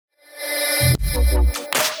Welcome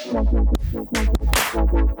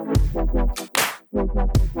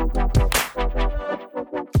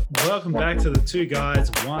back to the Two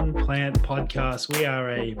Guys, One Plant podcast. We are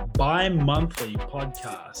a bi-monthly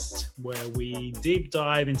podcast where we deep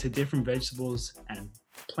dive into different vegetables and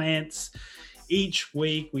plants. Each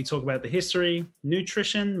week we talk about the history,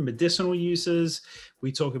 nutrition, medicinal uses.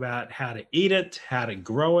 We talk about how to eat it, how to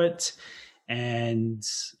grow it, and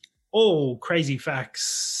all crazy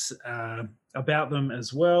facts about them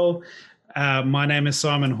as well. My name is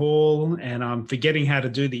Simon Hall, and I'm forgetting how to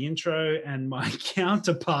do the intro. And my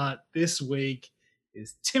counterpart this week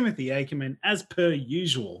is Timothy Akerman, as per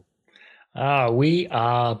usual. We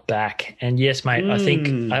are back. And yes, mate,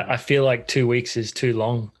 I feel like 2 weeks is too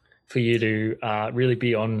long for you to really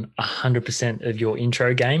be on 100% of your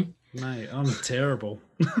intro game. Mate, I'm terrible.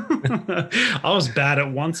 I was bad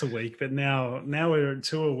at once a week, but now we're at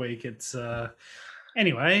 2 a week. It's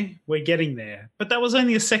anyway, we're getting there. But that was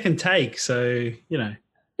only a second take, so you know.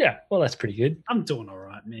 Yeah, well, that's pretty good. I'm doing all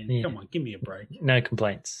right, man. Yeah. Come on, give me a break. No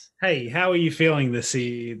complaints. Hey, how are you feeling this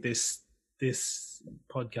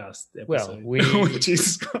podcast episode? Well,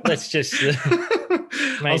 let's just. Mate,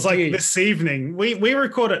 I was like, this evening. We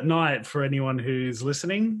record at night for anyone who's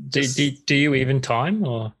listening. Do you even time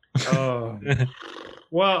or? Oh,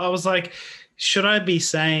 well, I was like, should I be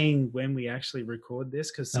saying when we actually record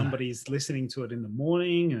this? Because somebody's listening to it in the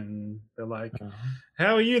morning and they're like,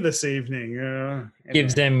 how are you this evening? Anyway.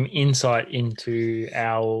 Gives them insight into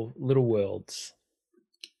our little worlds.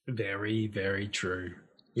 Very, very true.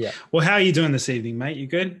 Yeah. Well, how are you doing this evening, mate? You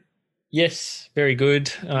good? Yes, very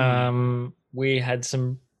good. We had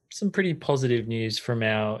some pretty positive news from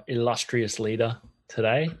our illustrious leader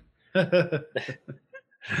today.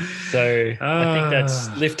 So I think that's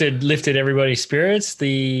lifted everybody's spirits.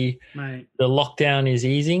 The lockdown is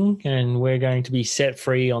easing and we're going to be set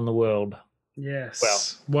free on the world.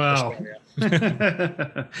 Yes. Well,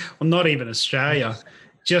 well, not even Australia,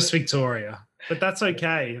 just Victoria. But that's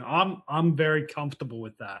okay. I'm very comfortable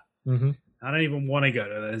with that. Mm-hmm. I don't even want to go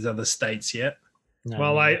to those other states yet. No,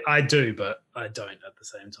 well, I do, but I don't at the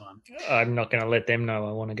same time. I'm not going to let them know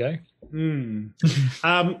I want to go.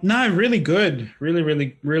 No, really good. Really,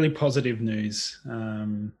 really, really positive news.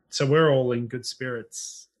 So we're all in good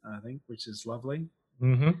spirits, I think, which is lovely.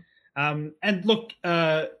 Mm-hmm. And look,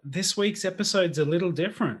 this week's episode's a little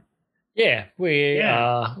different. Yeah,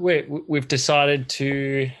 we've decided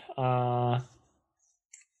to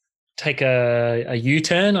take a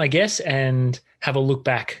U-turn, I guess, and have a look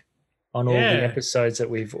back on all the episodes that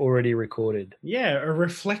we've already recorded. Yeah, a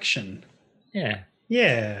reflection. Yeah.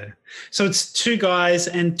 Yeah. So it's 2 guys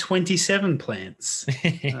and 27 plants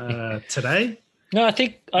today. No, I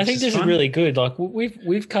think this is really good. Like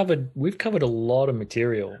we've covered a lot of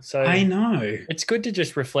material. So I know. It's good to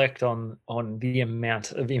just reflect on the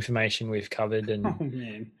amount of information we've covered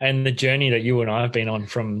and the journey that you and I have been on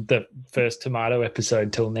from the first tomato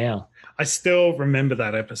episode till now. I still remember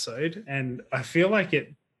that episode, and I feel like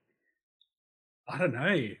I don't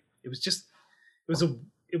know. It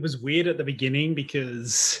was weird at the beginning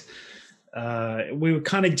because we were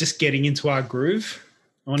kind of just getting into our groove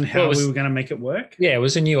on how we were going to make it work. Yeah, it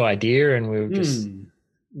was a new idea, and we were just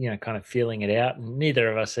kind of feeling it out. And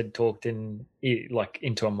neither of us had talked into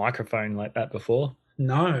a microphone like that before.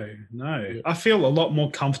 No. Yeah. I feel a lot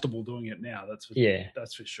more comfortable doing it now. That's for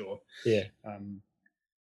sure. Yeah.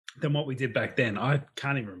 Than what we did back then. I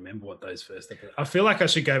can't even remember what those first episodes. I feel like I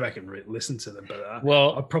should go back and listen to them, but I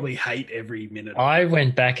probably hate every minute. I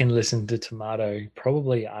went back and listened to Tomato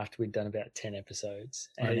probably after we'd done about 10 episodes.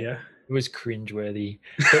 And it was cringeworthy.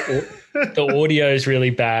 The audio is really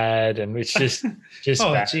bad, and it's just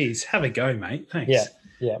oh, bad. Geez, have a go, mate. Thanks.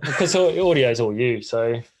 Yeah, because audio is all you,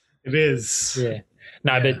 so it is. Yeah.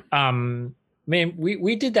 No, but man,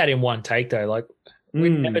 we did that in one take though. Like, we've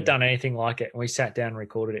never done anything like it. And we sat down and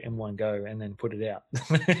recorded it in one go and then put it out.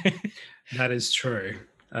 That is true.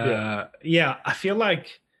 I feel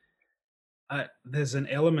like there's an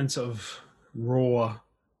element of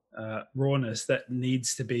rawness that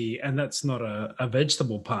needs to be, and that's not a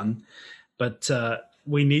vegetable pun, but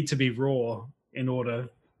we need to be raw in order.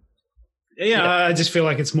 I just feel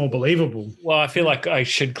like it's more believable. Well, I feel like I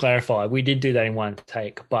should clarify. We did do that in one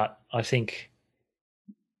take, but I think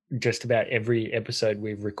just about every episode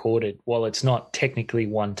we've recorded, while it's not technically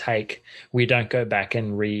one take, we don't go back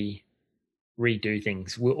and redo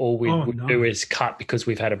things. All we do is cut because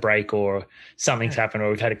we've had a break or something's happened or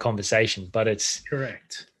we've had a conversation, but it's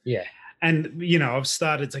correct. Yeah. And, I've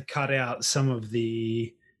started to cut out some of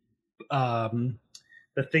the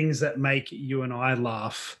things that make you and I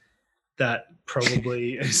laugh that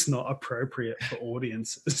probably is not appropriate for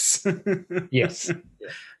audiences. Yes.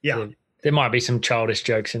 Yeah. There might be some childish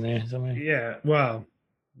jokes in there somewhere. Yeah. Well,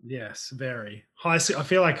 yes, very. I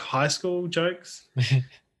feel like high school jokes,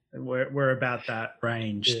 we're about that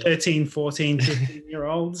range. Yeah. 13, 14,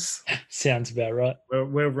 15-year-olds. Sounds about right.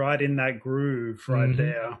 We're right in that groove right Mhm.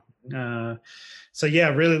 there. So, yeah,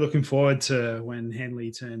 really looking forward to when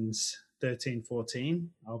Henley turns 13,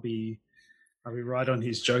 14. I'll be right on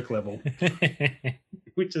his joke level,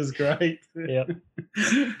 which is great. Yep.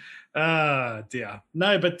 Dear.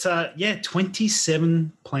 No, but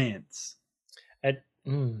 27 plants.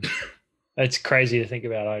 It's crazy to think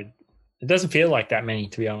about. It doesn't feel like that many,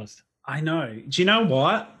 to be honest. I know. Do you know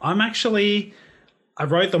what? I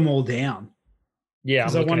wrote them all down. Yeah,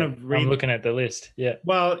 I'm looking at the list. Yeah.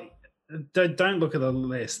 Well, don't look at the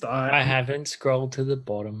list. I haven't scrolled to the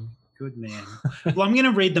bottom. Good man. Well, I'm going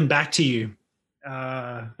to read them back to you.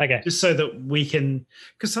 Okay. Just so that we can,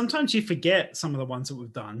 because sometimes you forget some of the ones that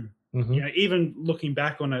we've done. Mhm. You know, even looking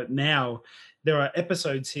back on it now, there are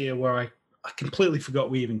episodes here where I completely forgot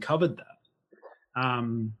we even covered that.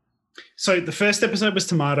 So the first episode was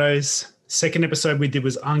tomatoes. Second episode we did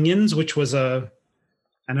was onions, which was an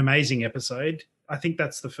amazing episode. I think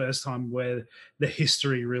that's the first time where the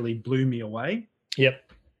history really blew me away.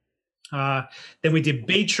 Yep. Then we did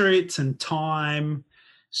beetroots and thyme,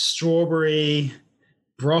 strawberry,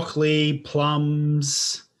 broccoli,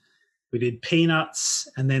 plums. We did peanuts,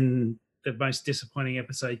 and then the most disappointing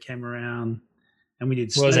episode came around, and we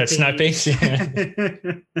did. What was that, snow peas?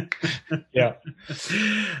 Yeah.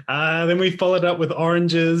 Then we followed up with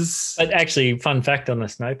oranges. But actually, fun fact on the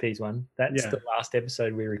snow peas one, that's the last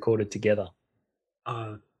episode we recorded together.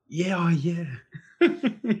 Yeah.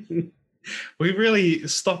 We really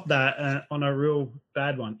stopped that on a real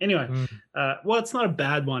bad one. Anyway, well, it's not a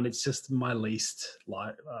bad one. It's just my least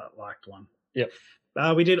liked one. Yep.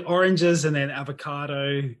 We did oranges and then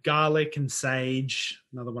avocado, garlic and sage,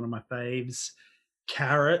 another one of my faves,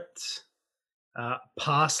 carrot,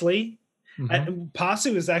 parsley. Mm-hmm. And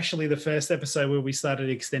parsley was actually the first episode where we started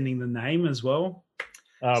extending the name as well.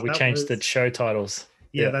 So we changed the show titles.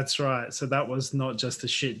 Yeah, that's right. So that was not just a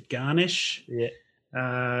shit garnish. Yeah.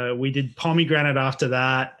 We did pomegranate after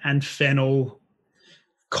that, and fennel,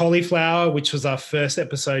 cauliflower, which was our first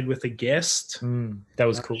episode with a guest. That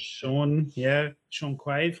was cool. Sean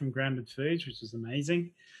Quaid from Grounded Foods, which was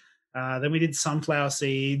amazing. Then we did sunflower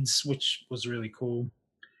seeds, which was really cool.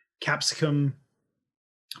 Capsicum,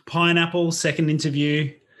 pineapple, second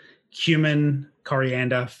interview, cumin,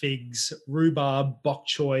 coriander, figs, rhubarb, bok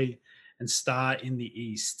choy, and Star in the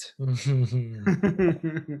East.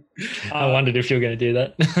 I wondered if you were going to do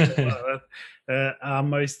that. Our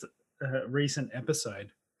most recent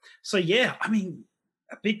episode. So, yeah, I mean,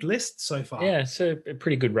 a big list so far. Yeah, it's a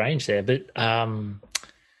pretty good range there. But I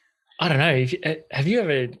don't know. Have you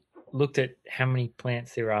ever looked at how many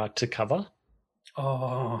plants there are to cover?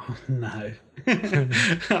 Oh, no.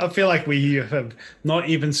 I feel like we have not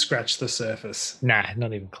even scratched the surface. Nah,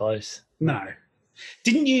 not even close. No.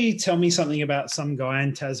 Didn't you tell me something about some guy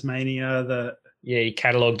in Tasmania that... Yeah, he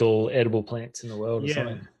catalogued all edible plants in the world or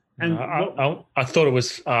something. And I thought it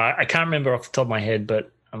was... I can't remember off the top of my head,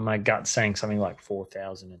 but my gut's saying something like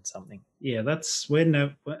 4,000 and something. Yeah, that's...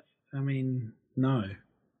 No.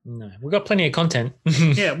 No, we've got plenty of content.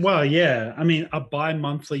 Yeah, well, yeah. I mean, a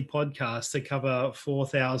bi-monthly podcast to cover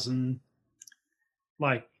 4,000...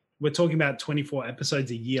 Like, we're talking about 24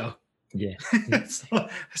 episodes a year. Yeah. It's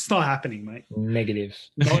not happening, mate. Negative.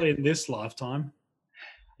 Not in this lifetime.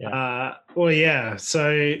 Yeah.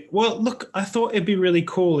 So, look, I thought it'd be really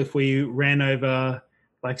cool if we ran over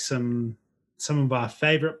like some of our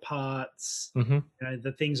favorite parts, you know,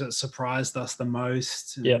 the things that surprised us the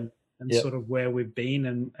most, and sort of where we've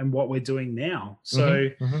been and what we're doing now. So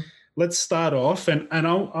let's start off, and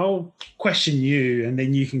I'll question you, and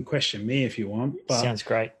then you can question me if you want. But, sounds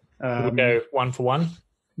great. We'll go one for one.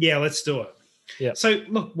 Yeah, let's do it. Yeah. So,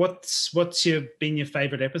 look, what's been your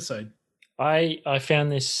favorite episode? I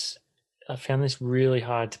found this really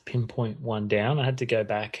hard to pinpoint one down. I had to go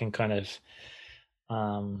back and kind of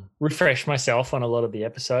refresh myself on a lot of the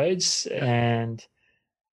episodes, and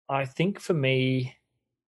I think for me,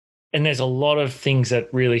 and there's a lot of things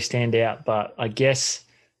that really stand out, but I guess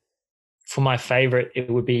for my favorite, it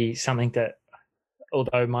would be something that,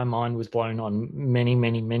 although my mind was blown on many,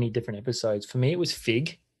 many, many different episodes, for me it was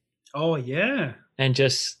fig. Oh, yeah. And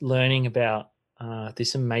just learning about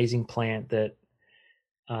this amazing plant that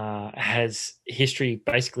has history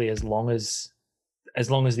basically as long as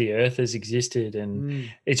the earth has existed. And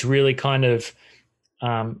it's really kind of,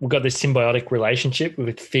 we've got this symbiotic relationship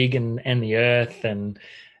with fig and the earth. And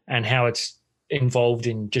and how it's involved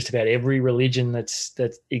in just about every religion that's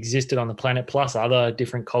existed on the planet, plus other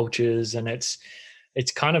different cultures, and it's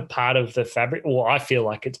kind of part of the fabric. Well, I feel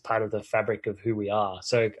like it's part of the fabric of who we are.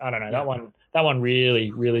 So I don't know, that one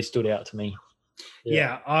really stood out to me.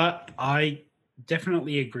 Yeah, I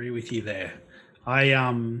definitely agree with you there. I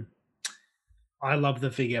love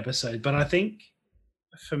the Fig episode, but I think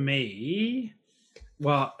for me,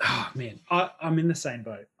 well, oh man, I'm in the same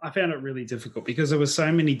boat. I found it really difficult because there were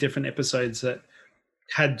so many different episodes that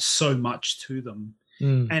had so much to them,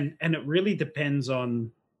 and it really depends on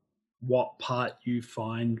what part you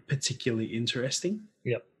find particularly interesting.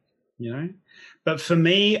 Yep. You know, but for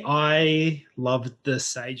me, I loved the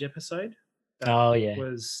Sage episode.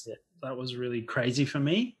 That was really crazy for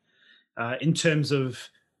me in terms of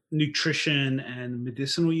nutrition and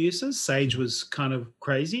medicinal uses. Sage was kind of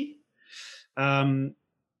crazy. And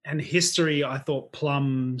history, I thought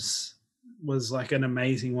plums was like an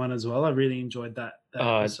amazing one as well. I really enjoyed that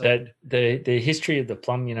episode. The history of the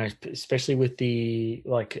plum, you know, especially with the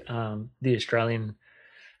Australian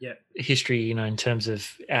history, you know, in terms of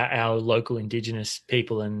our local Indigenous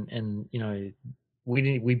people, and you know,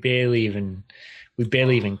 we barely even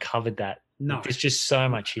covered that. No, there's just so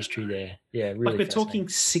much history there. Yeah, really. Like we're talking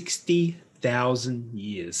 60,000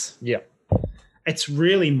 years. Yeah, it's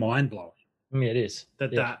really mind blowing. It is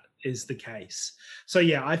that is the case. So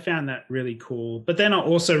yeah, I found that really cool. But then I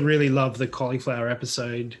also really love the cauliflower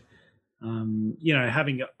episode. You know,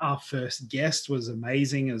 having our first guest was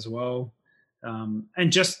amazing as well.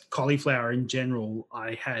 And just cauliflower in general,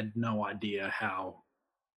 I had no idea how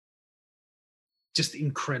just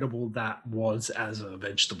incredible that was as a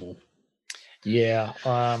vegetable. Yeah.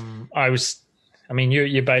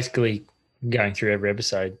 You're basically going through every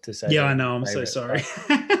episode to say. Yeah, I know. I'm so sorry.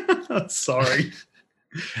 Sorry.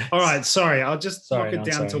 All right. Sorry. I'll just knock it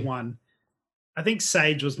down to one. I think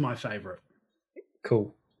Sage was my favorite.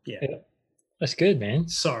 Cool. Yeah. That's good, man.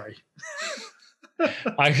 Sorry.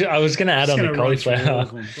 I was going to add on the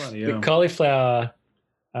cauliflower.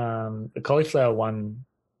 The cauliflower one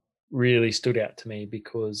really stood out to me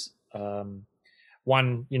because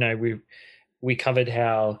one, you know, we covered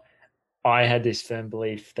how I had this firm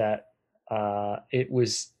belief that it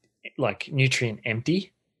was like nutrient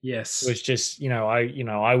empty. Yes. It was just,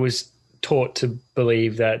 I was taught to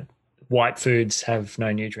believe that white foods have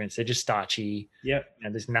no nutrients. They're just starchy. Yep.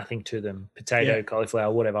 And there's nothing to them. Potato,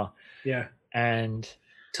 cauliflower, whatever. Yeah. And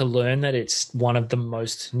to learn that it's one of the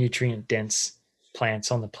most nutrient dense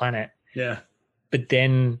plants on the planet. Yeah. But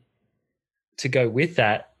then to go with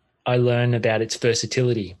that, I learned about its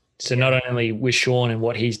versatility. So not only with Sean and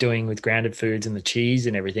what he's doing with grounded foods and the cheese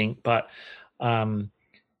and everything, but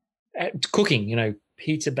cooking, you know,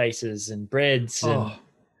 pizza bases and breads and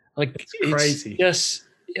it's crazy.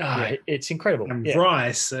 It's incredible. And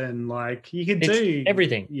rice and like you can do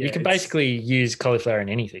everything. Yeah, you can basically use cauliflower in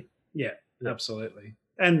anything. Yeah, absolutely.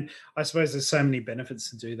 And I suppose there's so many benefits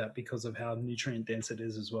to do that because of how nutrient dense it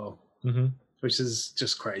is as well, which is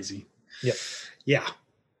just crazy. Yep. Yeah.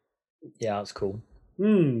 Yeah, that's cool.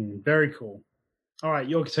 Very cool. All right,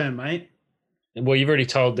 your turn, mate. Well, you've already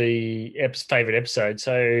told the favorite episode.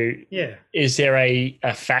 So yeah, is there a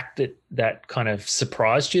fact that kind of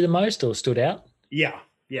surprised you the most or stood out? Yeah.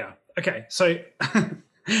 Okay, so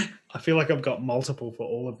I feel like I've got multiple for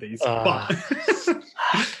all of these, but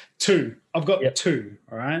two. I've got two.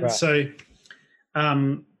 All right. So,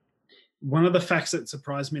 one of the facts that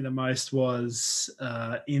surprised me the most was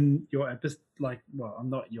in your episode. I'm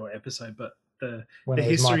not your episode, but the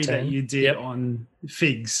history that you did on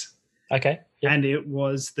figs. Okay. Yep. And it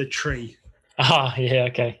was the tree. Yeah.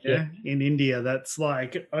 Okay. Yeah. In India, that's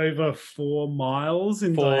like over 4 miles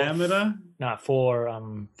in diameter. No,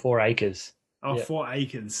 4 acres. 4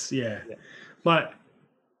 acres. Yeah. But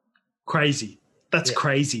crazy. That's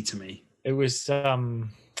crazy to me. It was Thamama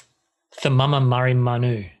Murray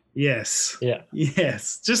Manu. Yes. Yeah.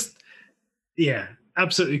 Yes. Just,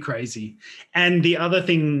 absolutely crazy. And the other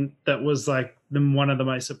thing that was like one of the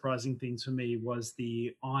most surprising things for me was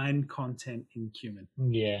the iron content in cumin.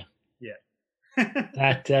 Yeah.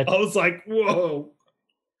 That I was like, whoa.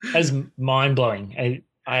 That's mind-blowing.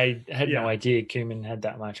 I had no idea cumin had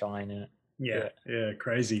that much iron in it. Yeah,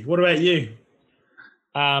 crazy. What about you?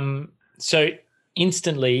 So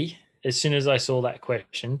instantly, as soon as I saw that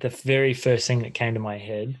question, the very first thing that came to my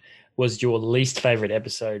head was your least favorite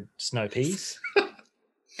episode, snow peas.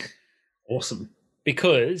 Awesome.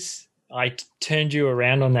 Because I turned you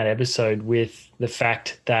around on that episode with the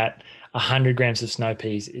fact that 100 grams of snow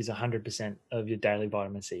peas is 100% of your daily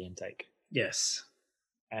vitamin C intake. Yes.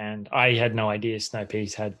 And I had no idea snow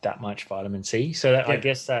peas had that much vitamin C. So I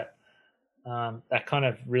guess that That kind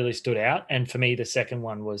of really stood out. And for me, the second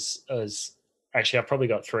one was actually, I've probably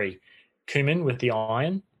got three: cumin with the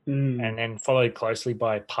iron, and then followed closely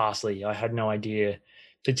by parsley. I had no idea,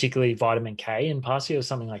 particularly vitamin K in parsley was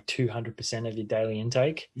something like 200% of your daily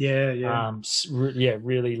intake. Yeah.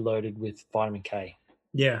 Really loaded with vitamin K.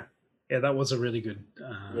 Yeah, that was a really good.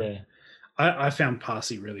 I found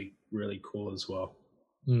parsley really, really cool as well.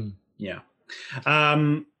 Yeah.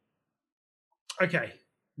 Okay,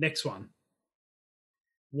 next one.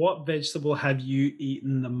 What vegetable have you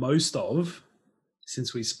eaten the most of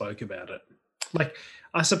since we spoke about it? Like,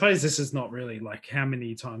 I suppose this is not really like how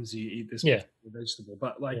many times you eat this vegetable,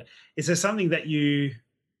 but like, is there something that you're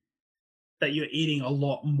eating a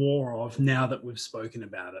lot more of now that we've spoken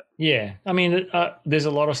about it? Yeah, I mean, there's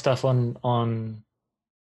a lot of stuff on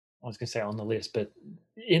I was going to say on the list, but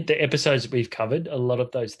in the episodes that we've covered, a lot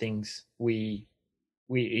of those things we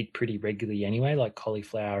eat pretty regularly anyway, like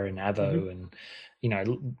cauliflower and avo and,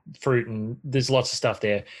 fruit, and there's lots of stuff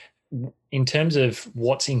there. In terms of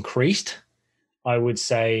what's increased, I would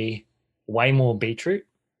say way more beetroot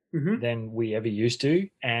than we ever used to.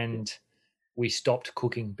 And we stopped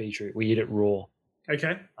cooking beetroot. We eat it raw.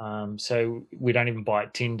 Okay. So we don't even buy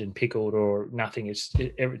it tinned and pickled or nothing. It's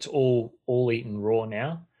all eaten raw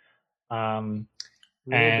now. Raw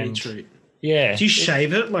beetroot. Yeah. Do you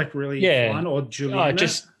shave it like really fine or julienne? I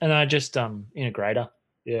just in a grater.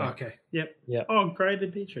 Yeah. Okay. Yep. Yeah. Oh,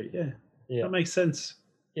 grated beetroot. Yeah. Yeah. That makes sense.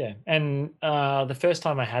 Yeah. And the first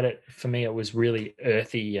time I had it, for me, it was really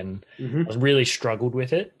earthy and I really struggled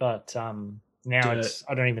with it. But now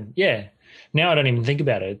I don't even think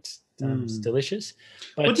about it. It's delicious.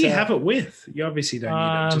 But, what do you have it with? You obviously don't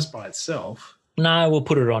eat it just by itself. No, we'll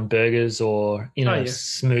put it on burgers or a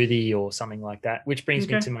smoothie or something like that, which brings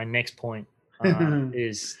me to my next point,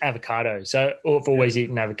 is avocado. So I've always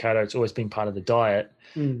eaten avocado. It's always been part of the diet.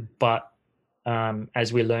 But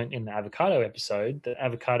as we learned in the avocado episode, the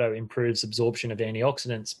avocado improves absorption of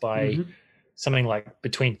antioxidants by something like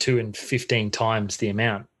between 2 and 15 times the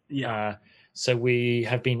amount. Yeah. So we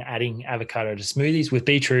have been adding avocado to smoothies with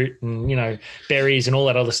beetroot and, berries and all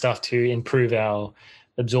that other stuff to improve our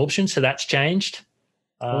absorption. So that's changed.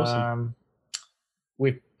 Awesome.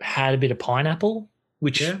 We've had a bit of pineapple,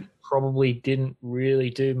 which probably didn't really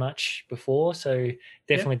do much before. So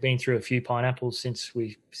definitely been through a few pineapples since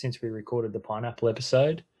we recorded the pineapple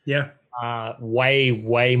episode. Yeah.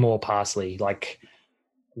 Way more parsley, like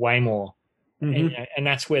way more. And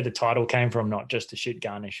that's where the title came from, not just a shit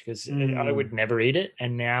garnish, because I would never eat it.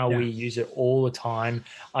 And now we use it all the time.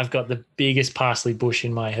 I've got the biggest parsley bush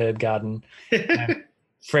in my herb garden.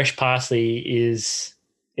 Fresh parsley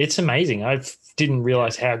it's amazing. I didn't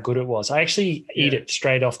realize how good it was. I actually eat it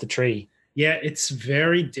straight off the tree. Yeah, it's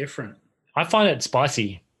very different. I find it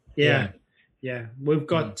spicy. Yeah. We've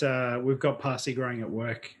got parsley growing at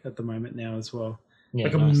work at the moment now as well. Yeah,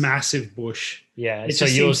 like a massive bush. Yeah, it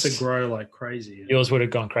just seems to grow like crazy. Yours would have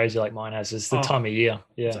gone crazy like mine has. It's the time of year.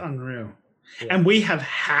 Yeah, it's unreal. Yeah. And we have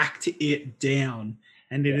hacked it down,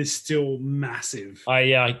 and it is still massive.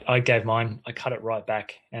 I gave mine. I cut it right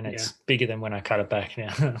back, and it's bigger than when I cut it back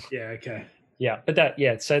now. Yeah. Okay. Yeah,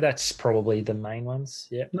 but so that's probably the main ones.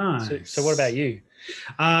 Yeah. Nice. So what about you?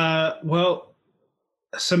 Well,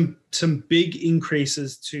 some big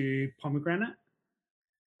increases to pomegranate.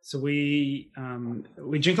 So we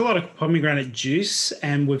drink a lot of pomegranate juice,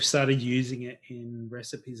 and we've started using it in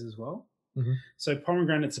recipes as well. So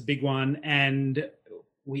pomegranate's a big one, and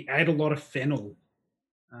we ate a lot of fennel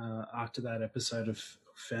after that episode of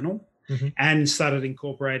fennel, and started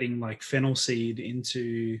incorporating like fennel seed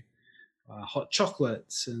into hot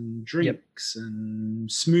chocolates and drinks and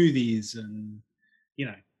smoothies, and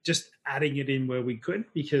just adding it in where we could,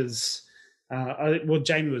 because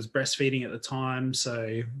Jamie was breastfeeding at the time,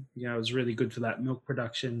 so it was really good for that milk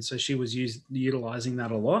production. So she was utilizing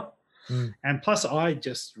that a lot, and plus I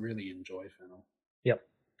just really enjoy fennel. Yep.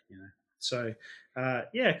 So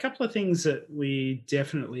a couple of things that we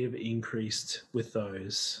definitely have increased with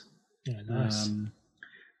those. Yeah, nice.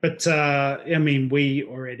 But I mean, we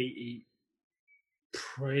already eat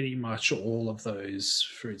pretty much all of those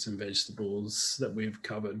fruits and vegetables that we've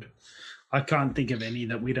covered. I can't think of any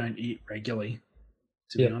that we don't eat regularly,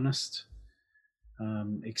 to be honest,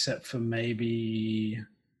 except for maybe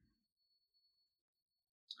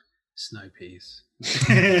snow peas.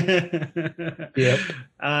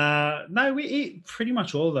 No, we eat pretty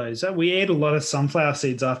much all of those. We ate a lot of sunflower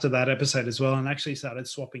seeds after that episode as well, and actually started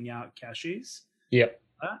swapping out cashews.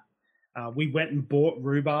 We went and bought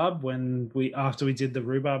rhubarb after we did the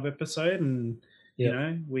rhubarb episode, and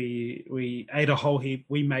we ate a whole heap.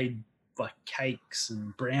 We made like cakes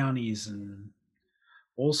and brownies and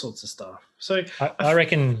all sorts of stuff. So I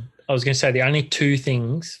reckon I was going to say the only two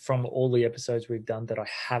things from all the episodes we've done that I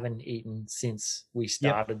haven't eaten since we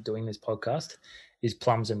started doing this podcast is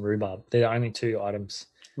plums and rhubarb. They're the only two items.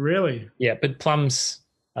 Really? Yeah, but plums,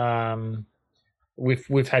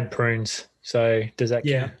 we've had prunes. So does that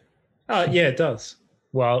count? Yeah, it does.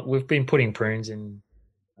 Well, we've been putting prunes in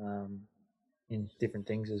different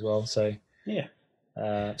things as well. So yeah.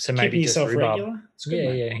 So maybe keeping just yourself rhubarb. regular. It's good,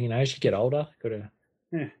 mate. Yeah. As you get older, gotta.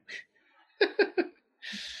 Yeah.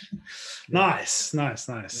 Nice.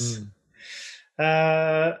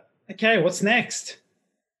 Okay, what's next?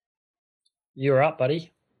 You're up,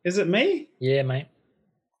 buddy. Is it me? Yeah, mate.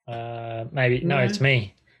 Maybe no, it's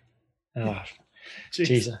me. Oh,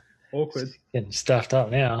 jeez. Awkward. Getting stuffed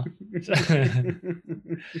up now.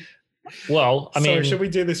 Well, I mean, so should we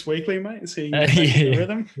do this weekly, mate? So you can get back in the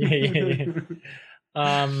rhythm.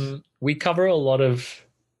 Yeah. We cover a lot of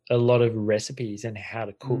recipes and how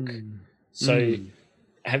to cook. So,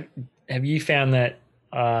 have you found that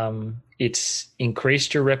it's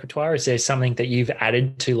increased your repertoire? Is there something that you've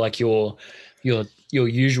added to like your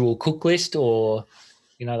usual cook list, or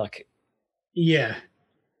like? Yeah,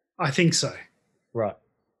 I think so. Right.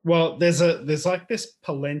 Well, there's like this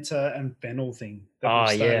polenta and fennel thing that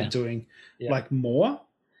we started doing like more.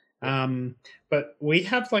 But we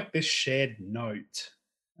have like this shared note.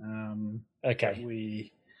 Okay.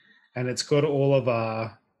 And it's got all of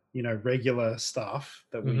our, regular stuff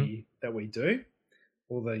that we do,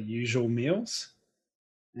 all the usual meals.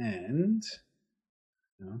 And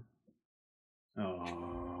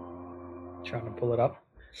trying to pull it up.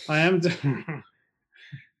 I am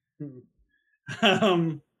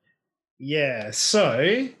yeah,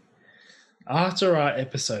 so after our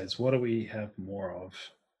episodes, what do we have more of?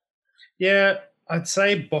 Yeah, I'd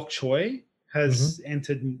say bok choy has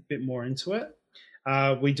entered a bit more into it.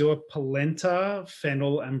 We do a polenta,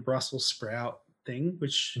 fennel, and Brussels sprout thing,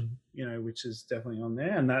 which which is definitely on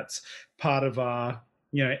there, and that's part of our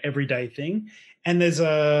everyday thing. And there's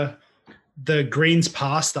the greens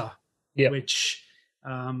pasta, which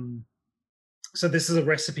so this is a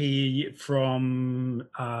recipe from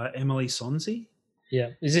Emily Sonzi.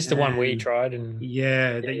 Yeah. Is this the one we tried? And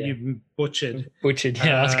you butchered.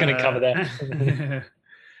 Yeah, I was going to cover that.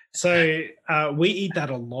 So we eat that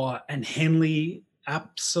a lot, and Henley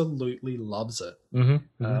absolutely loves it.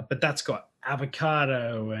 But that's got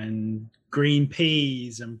avocado and green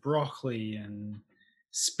peas and broccoli and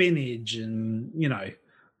spinach and,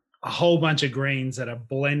 a whole bunch of greens that are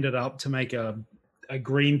blended up to make a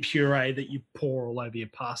green puree that you pour all over your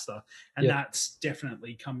pasta. And that's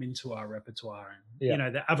definitely come into our repertoire.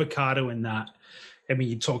 And, the avocado in that, I mean,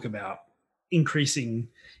 you talk about increasing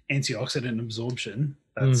antioxidant absorption.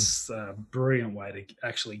 That's a brilliant way to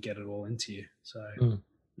actually get it all into you. So,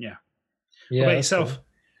 yeah. What about yourself?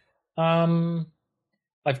 Cool.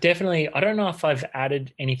 I've definitely, I don't know if I've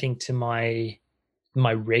added anything to my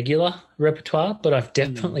regular repertoire, but I've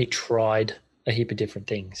definitely tried a heap of different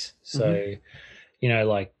things. So,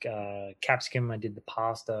 like capsicum, I did the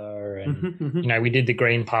pasta, and we did the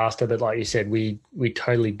green pasta, but like you said, we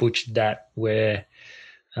totally butchered that, where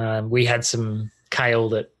we had some kale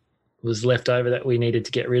that was left over that we needed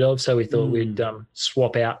to get rid of, so we thought we'd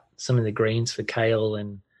swap out some of the greens for kale.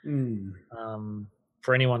 And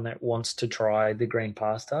for anyone that wants to try the green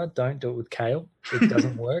pasta, don't do it with kale. It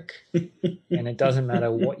doesn't work. And it doesn't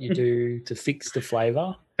matter what you do to fix the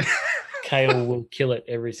flavor. Kale will kill it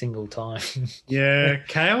every single time. Yeah,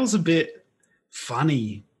 kale's a bit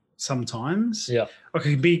funny sometimes. Yeah. It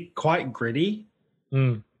can be quite gritty.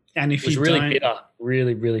 And if it's really bitter,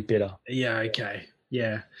 really, really bitter. Yeah, okay.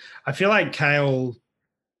 Yeah. I feel like kale,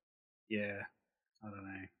 I don't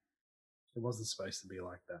know. It wasn't supposed to be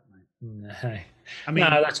like that, mate. No. I mean,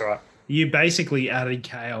 no, that's all right. You basically added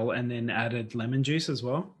kale and then added lemon juice as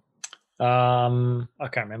well? I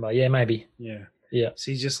can't remember. Yeah, maybe. Yeah. Yeah.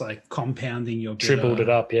 So you're just like compounding your bitter. Tripled it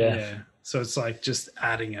up, yeah. So it's like just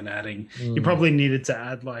adding and adding. You probably needed to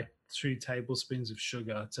add like 2 tablespoons of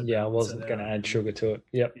sugar to I wasn't going to add sugar to it.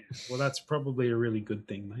 Yep. Yeah. Well, that's probably a really good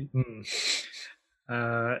thing, mate.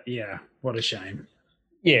 Yeah. What a shame.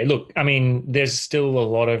 Yeah, look, I mean, there's still a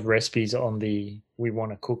lot of recipes on the we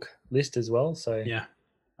want to cook list as well. So yeah.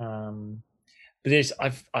 But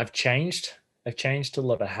I've changed a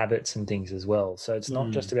lot of habits and things as well. So it's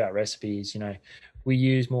not just about recipes. We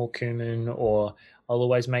use more cumin, or I'll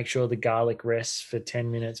always make sure the garlic rests for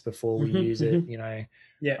 10 minutes before we use it.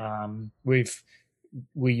 Yeah.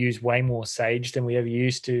 We use way more sage than we ever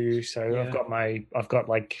used to. So I've got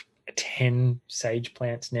like 10 sage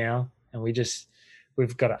plants now, and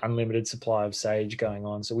we've got an unlimited supply of sage going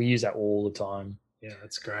on. So we use that all the time. Yeah,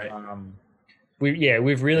 that's great.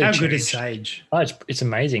 we've really How changed. good is sage? Oh, it's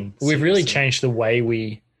amazing. We've really Seriously. changed the way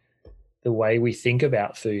we think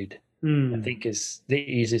about food. I Mm. think is the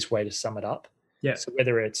easiest way to sum it up. Yeah. So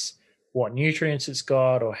whether it's what nutrients it's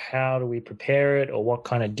got, or how do we prepare it, or what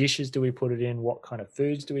kind of dishes do we put it in, what kind of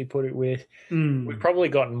foods do we put it with, Mm. we've probably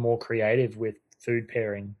gotten more creative with food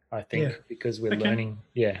pairing, I think, Yeah. because we're Okay. learning.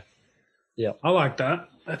 Yeah. I like that.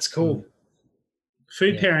 That's cool.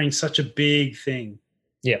 Food Yeah. pairing is such a big thing.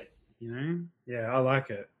 Yeah. You know? Yeah, I like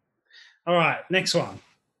it. All right, next one.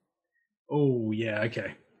 Oh, yeah,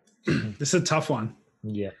 okay. This is a tough one.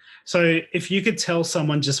 Yeah. So if you could tell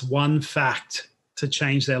someone just one fact to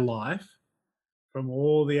change their life from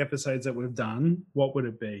all the episodes that we've done, what would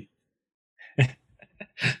it be?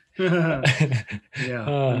 Yeah,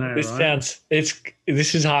 I know, this right?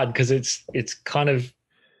 this is hard because it's kind of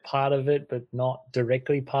part of it, but not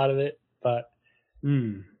directly part of it. But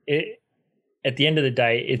Mm. at the end of the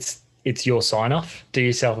day, it's your sign off. Do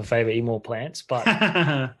yourself a favor, eat more plants. But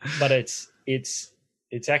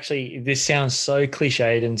it's actually, this sounds so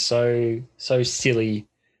cliched and so silly,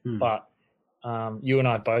 but you and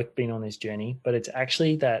I have both been on this journey. But it's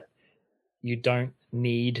actually that you don't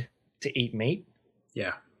need to eat meat.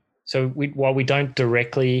 Yeah. So while we don't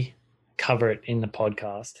directly cover it in the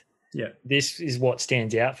podcast, Yeah. this is what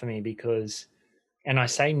stands out for me because, and I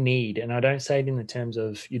say need, and I don't say it in the terms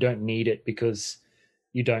of you don't need it because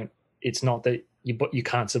you don't, it's not that you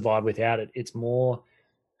can't survive without it. It's more,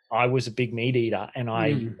 I was a big meat eater and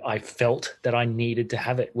I felt that I needed to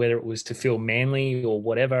have it, whether it was to feel manly or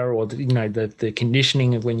whatever, or the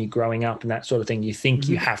conditioning of when you're growing up and that sort of thing. You think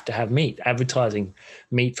you have to have meat, advertising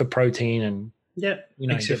meat for protein and get big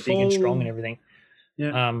and strong and everything.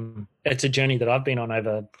 Yeah. It's a journey that I've been on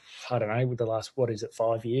over, I don't know, with the last,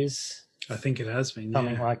 5 years? I think it has been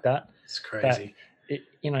something like that. It's crazy.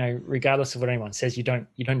 Regardless of what anyone says, you don't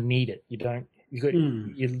need it. You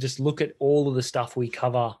just look at all of the stuff we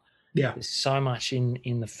cover. Yeah. There's so much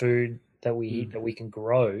in the food that we eat that we can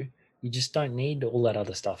grow. You just don't need all that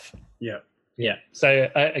other stuff. Yeah. Yeah. So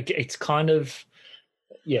it's kind of,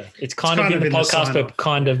 it's kind of in the in the podcast, but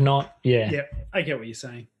kind of not. Yeah. Yeah. I get what you're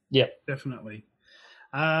saying. Yeah. Definitely.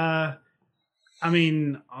 I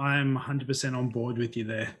mean, I'm 100% on board with you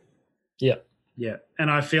there. Yeah. Yeah. And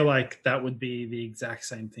I feel like that would be the exact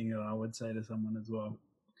same thing that I would say to someone as well.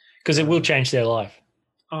 Because it will change their life.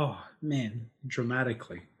 Oh, man,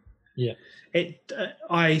 dramatically. Yeah.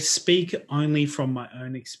 I speak only from my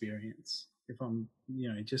own experience. If I'm,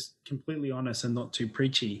 just completely honest and not too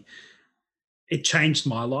preachy, it changed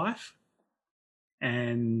my life.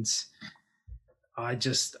 And I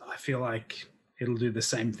feel like it'll do the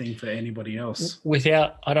same thing for anybody else.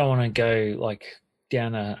 I don't want to go like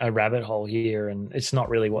down a rabbit hole here, and it's not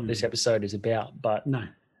really what this episode is about, but no.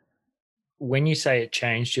 When you say it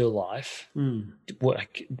changed your life,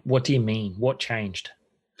 what do you mean? What changed?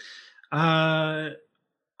 I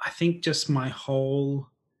think just my whole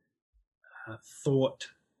thought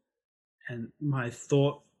and my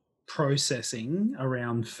thought processing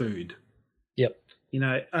around food. Yep.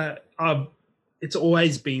 It's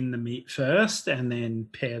always been the meat first and then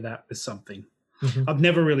pair that with something. Mm-hmm. I've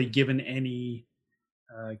never really given any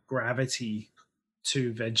gravity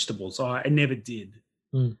to vegetables. I never did.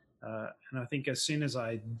 And I think as soon as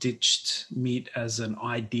I ditched meat as an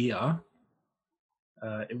idea,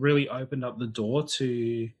 it really opened up the door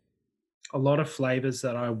to a lot of flavors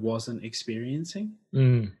that I wasn't experiencing.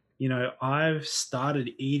 I've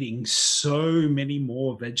started eating so many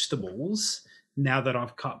more vegetables now that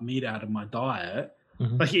I've cut meat out of my diet.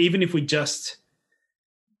 Like even if you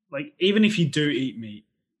do eat meat,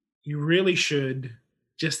 you really should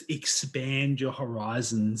just expand your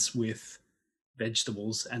horizons with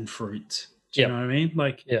vegetables and fruit. Do you know what I mean?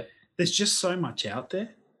 Like, there's just so much out there.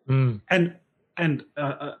 And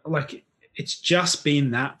like, it's just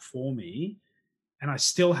been that for me. And I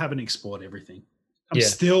still haven't explored everything. I'm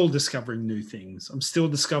still discovering new things. I'm still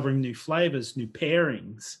discovering new flavors, new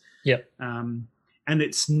pairings. And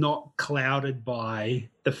it's not clouded by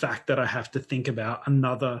the fact that I have to think about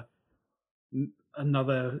another,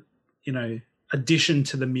 addition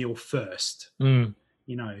to the meal first.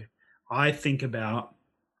 I think about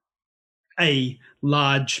a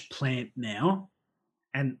large plant now,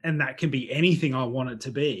 and that can be anything I want it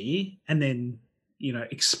to be, and then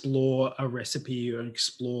explore a recipe or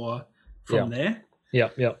explore from there.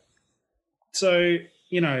 So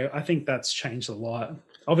I think that's changed a lot.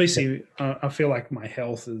 Obviously, I feel like my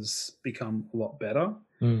health has become a lot better,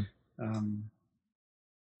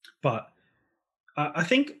 but I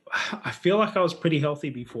feel like I was pretty healthy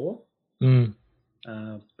before.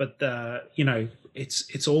 But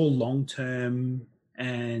it's all long term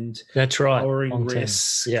and That's right. lowering Long term.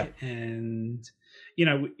 risk. Yeah. And,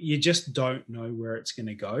 you just don't know where it's going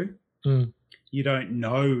to go. Mm. You don't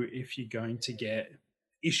know if you're going to get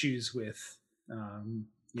issues with,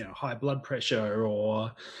 high blood pressure,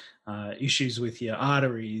 or issues with your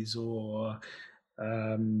arteries, or,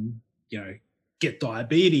 get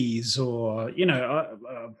diabetes, or,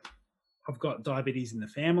 I've got diabetes in the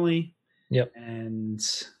family. Yep. And,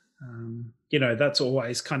 that's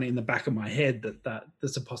always kind of in the back of my head that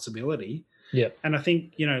there's a possibility. Yeah. And I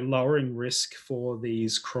think, lowering risk for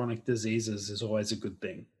these chronic diseases is always a good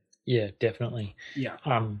thing. Yeah, definitely. Yeah.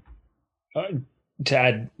 To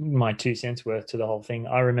add my 2 cents worth to the whole thing,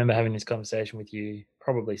 I remember having this conversation with you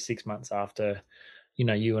probably 6 months after,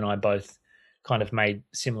 you and I both kind of made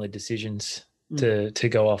similar decisions to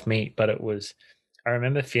go off meat. But I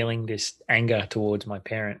remember feeling this anger towards my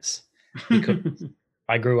parents because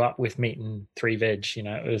I grew up with meat and 3 veg.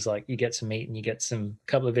 It was like you get some meat and you get some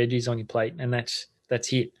couple of veggies on your plate, and that's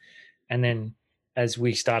it. And then as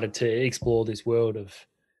we started to explore this world of,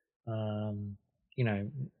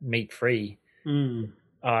 meat free,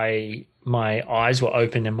 my eyes were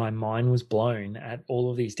open and my mind was blown at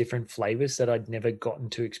all of these different flavors that I'd never gotten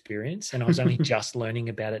to experience, and I was only just learning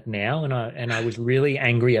about it now, and I was really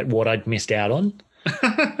angry at what I'd missed out on.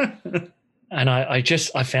 And I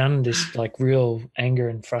found this like real anger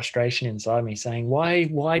and frustration inside me, saying,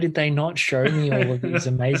 why did they not show me all of these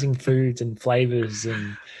amazing foods and flavors?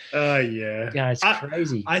 And yeah, it's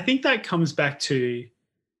crazy. I think that comes back to,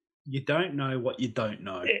 you don't know what you don't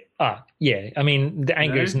know. Yeah. I mean, the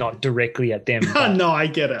anger is not directly at them. No, I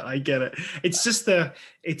get it. It's just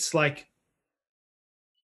it's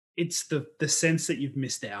the sense that you've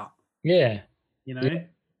missed out. Yeah.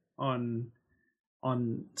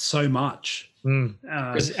 On so much.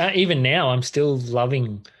 Because even now I'm still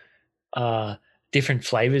loving different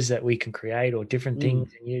flavors that we can create, or different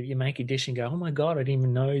things. And you make a dish and go, oh my God, I didn't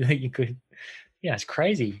even know that you could. Yeah, it's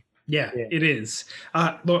crazy. Yeah, it is.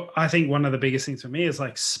 Look, I think one of the biggest things for me is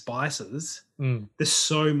like spices. There's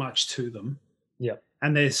so much to them. Yeah.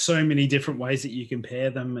 And there's so many different ways that you can pair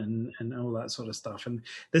them and all that sort of stuff. And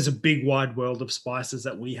there's a big wide world of spices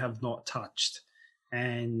that we have not touched.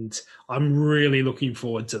 And I'm really looking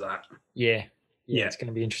forward to that. Yeah. It's going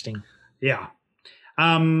to be interesting. Yeah.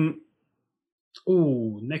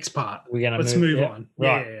 Next part. Let's move on.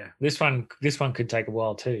 Right. Yeah. This one could take a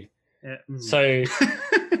while too. Yeah. So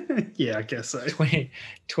yeah, I guess so.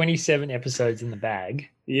 27 episodes in the bag.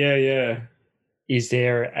 Yeah. Is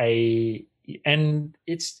there and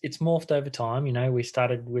it's morphed over time. We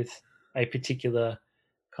started with a particular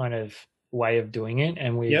kind of way of doing it,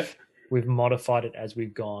 and we've modified it as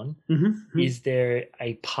we've gone. Mm-hmm. Is there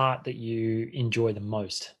a part that you enjoy the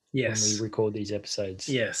most when we record these episodes?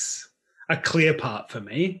 Yes. A clear part for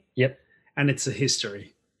me. Yep. And it's the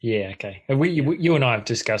history. Yeah, okay. And you and I have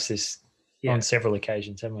discussed this on several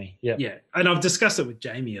occasions, haven't we? Yeah. Yeah. And I've discussed it with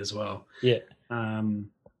Jamie as well. Yeah.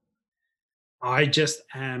 I just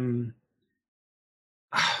am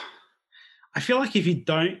I feel like if you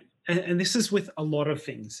don't, and this is with a lot of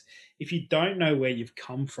things, if you don't know where you've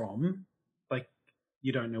come from, like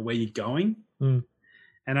you don't know where you're going. And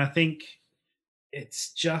I think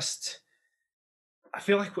it's just, I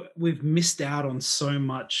feel like we've missed out on so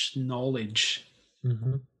much knowledge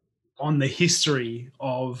on the history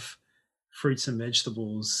of fruits and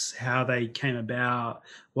vegetables, how they came about,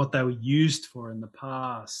 what they were used for in the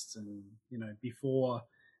past, and before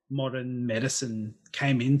modern medicine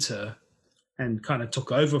came into and kind of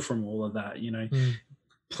took over from all of that.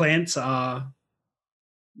 Plants are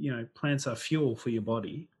fuel for your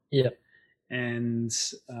body. Yeah. And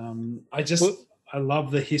I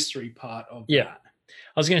love the history part of that.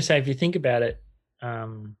 I was going to say, if you think about it,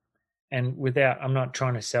 and I'm not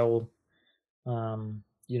trying to sell, a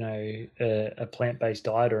plant-based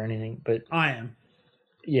diet or anything, but I am.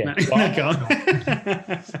 Yeah.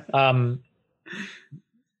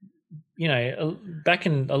 Back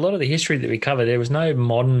in a lot of the history that we cover, there was no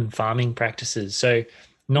modern farming practices. So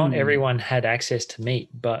not everyone had access to meat,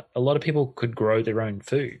 but a lot of people could grow their own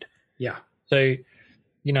food. Yeah. So,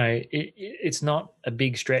 it's not a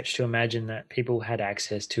big stretch to imagine that people had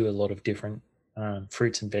access to a lot of different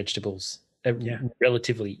fruits and vegetables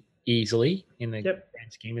relatively easily in the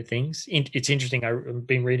grand scheme of things. It's interesting. I've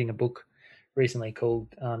been reading a book recently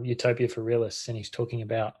called Utopia for Realists, and he's talking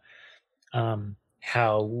about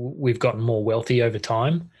how we've gotten more wealthy over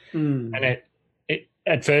time. And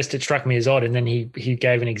at first it struck me as odd, and then he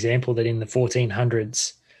gave an example that in the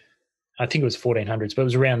 1400s, I think it was 1400s, but it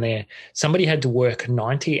was around there, somebody had to work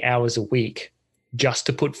 90 hours a week just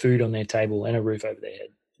to put food on their table and a roof over their head.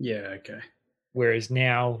 Yeah, okay. Whereas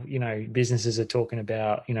now, businesses are talking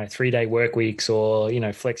about, 3-day work weeks or,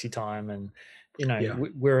 flexi time, and, Yeah.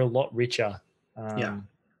 we're a lot richer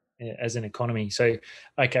as an economy. So,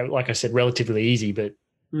 okay, like I said, relatively easy, but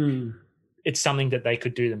it's something that they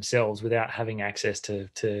could do themselves without having access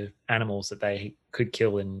to animals that they could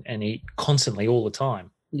kill and eat constantly all the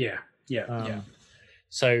time. Yeah. Yeah.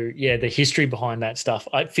 So yeah, the history behind that stuff,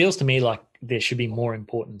 it feels to me like there should be more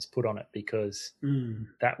importance put on it, because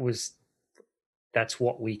that's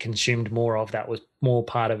what we consumed more of. That was more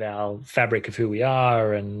part of our fabric of who we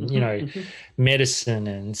are, and medicine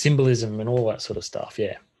and symbolism and all that sort of stuff.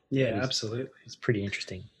 Yeah. Yeah, absolutely. It's pretty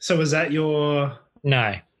interesting. So was that your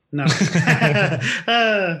No.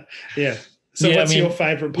 Yeah. So what's your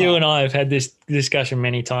favorite part? You and I have had this discussion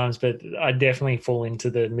many times, but I definitely fall into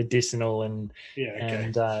the medicinal and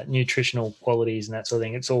nutritional qualities and that sort of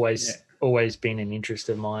thing. It's always been an interest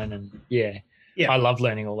of mine, and I love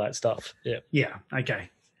learning all that stuff. Yeah. Yeah. Okay.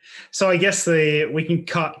 So I guess we can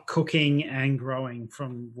cut cooking and growing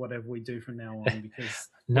from whatever we do from now on, because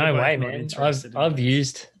no way, man. I've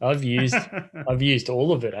used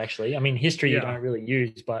all of it, actually. I mean, history you don't really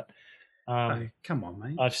use, but come on,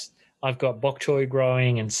 mate. I've got bok choy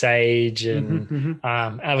growing and sage, and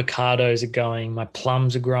avocados are going. My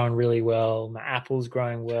plums are growing really well. My apples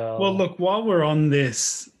growing well. Well, look, while we're on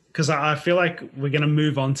this, because I feel like we're going to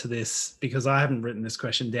move on to this, because I haven't written this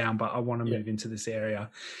question down, but I want to move into this area.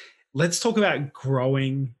 Let's talk about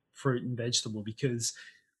growing fruit and vegetable, because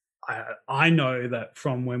I know that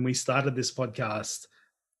from when we started this podcast,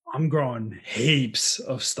 I'm growing heaps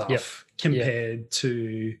of stuff compared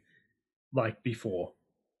to like before.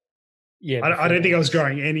 Yeah, I don't think I was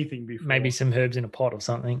growing anything before. Maybe some herbs in a pot or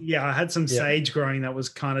something. Yeah, I had some sage growing that was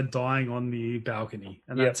kind of dying on the balcony,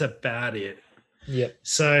 and that's about it. Yeah.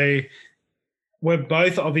 So we're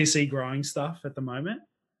both obviously growing stuff at the moment,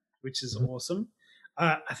 which is awesome.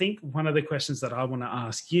 I think one of the questions that I want to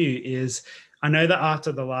ask you is, I know that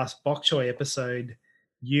after the last bok choy episode,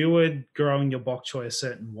 you were growing your bok choy a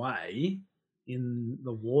certain way in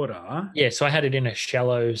the water. Yeah, so I had it in a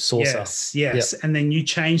shallow saucer. Yes. Yep. And then you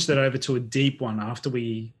changed it over to a deep one after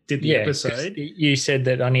we did the episode. You said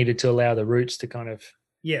that I needed to allow the roots to kind of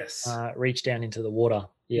reach down into the water.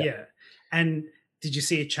 Yeah. And did you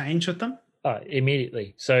see a change with them?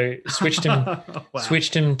 Immediately. So switched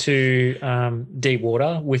them to deep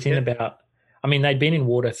water within about, I mean, they'd been in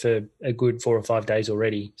water for a good 4 or 5 days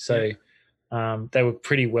already. So they were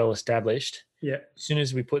pretty well established. Yeah. As soon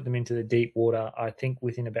as we put them into the deep water, I think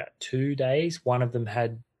within about 2 days, one of them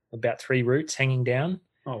had about 3 roots hanging down.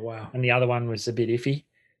 Oh, wow. And the other one was a bit iffy,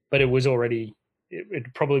 but it was already,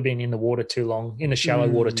 it'd probably been in the water too long, in the shallow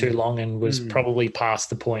water too long, and was probably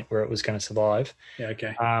past the point where it was going to survive. Yeah,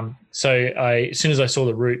 okay. So as soon as I saw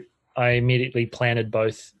the root, I immediately planted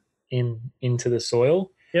both into the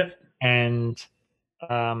soil. Yep. And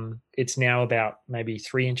it's now about maybe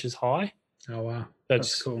 3 inches high. Oh, wow.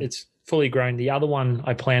 That's cool. It's fully grown. The other one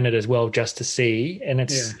I planted as well just to see, and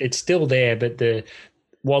it's still there, but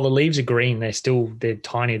while the leaves are green, they're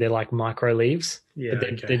tiny. They're like micro leaves. Yeah,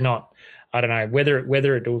 but they're not. I don't know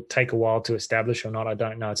whether it will take a while to establish or not. I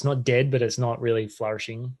don't know. It's not dead, but it's not really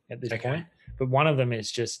flourishing at this point. But one of them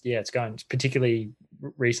is just it's going. Particularly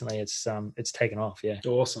recently, it's taken off. Yeah,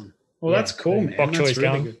 awesome. Well, that's cool, man. Bok choy's really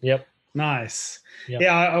going. good. Yep. Nice. Yep.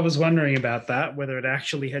 Yeah, I was wondering about that, whether it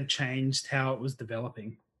actually had changed how it was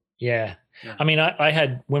developing. Yeah. I mean, I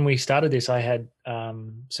had, when we started this, I had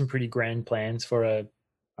some pretty grand plans for a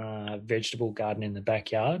vegetable garden in the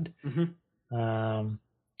backyard. And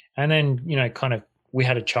then, kind of, we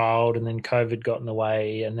had a child, and then COVID got in the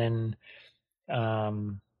way, and then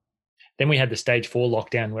we had the stage 4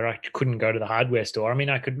 lockdown where I couldn't go to the hardware store. I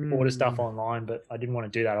mean, I could order stuff online, but I didn't want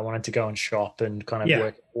to do that. I wanted to go and shop and kind of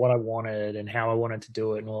work what I wanted and how I wanted to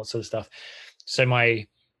do it and all that sort of stuff. So my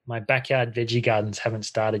backyard veggie gardens haven't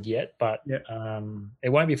started yet, but it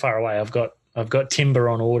won't be far away. I've got timber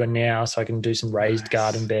on order now, so I can do some raised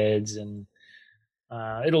garden beds, and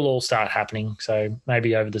it'll all start happening. So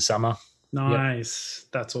maybe over the summer. Nice.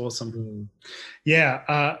 That's awesome.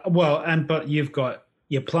 Yeah. But you've got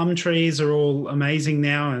your plum trees are all amazing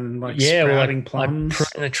now, and sprouting plums. I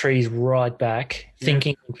prune the trees right back,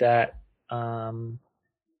 thinking that the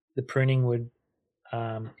pruning would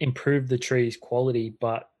improve the tree's quality,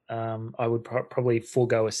 but I would probably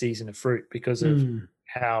forego a season of fruit because of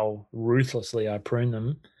how ruthlessly I prune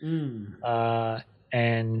them.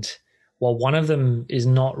 And while one of them is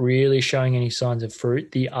not really showing any signs of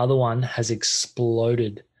fruit, the other one has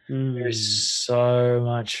exploded. There's so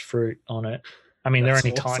much fruit on it. I mean, they're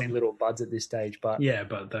only tiny little buds at this stage, but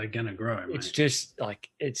but they're going to grow. It's just like,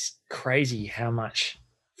 it's crazy how much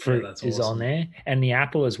fruit that's is awesome. on there, and the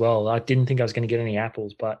apple as well. I didn't think I was going to get any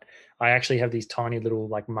apples, but I actually have these tiny little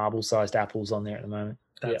like marble-sized apples on there at the moment.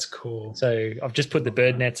 That's cool. So I've just put the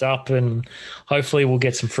bird nets up, and hopefully we'll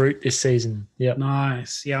get some fruit this season. Yeah.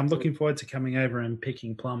 Nice. Yeah, I'm looking forward to coming over and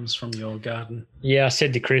picking plums from your garden. Yeah, I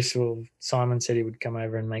said to Chris, well, Simon said he would come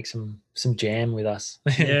over and make some jam with us.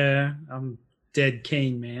 Yeah, I'm dead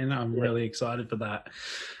keen, man. I'm really excited for that.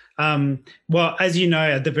 Well, as you know,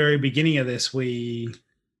 at the very beginning of this, we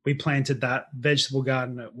planted that vegetable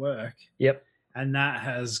garden at work. Yep. And that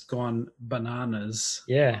has gone bananas.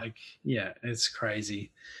 Yeah. Like, yeah, it's crazy.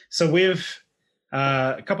 So we've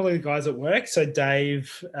a couple of the guys at work. So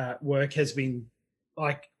Dave at work has been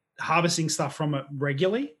like harvesting stuff from it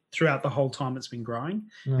regularly throughout the whole time it's been growing.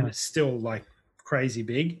 Nice. And it's still like crazy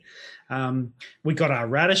big. We got our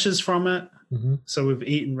radishes from it. Mm-hmm. So we've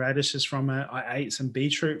eaten radishes from it. I ate some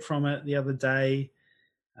beetroot from it the other day.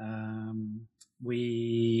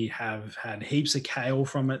 We have had heaps of kale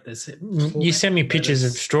from it. You sent me pictures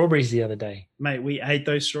of strawberries the other day. Mate, we ate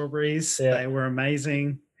those strawberries. Yeah. They were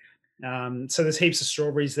amazing. So there's heaps of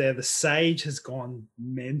strawberries there. The sage has gone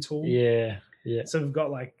mental. Yeah, yeah. So we've got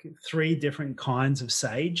like 3 different kinds of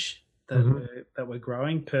sage that we're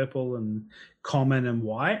growing, purple and common and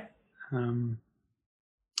white. And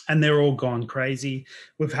they're all gone crazy.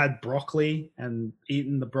 We've had broccoli and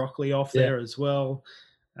eaten the broccoli off there as well.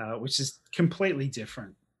 Which is completely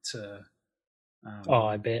different to.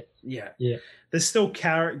 I bet. Yeah. Yeah. There's still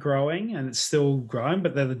carrot growing and it's still growing,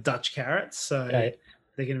 but they're the Dutch carrots. So they're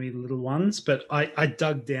going to be the little ones. But I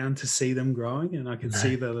dug down to see them growing and I could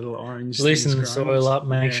see the little orange. Loosen the soil up,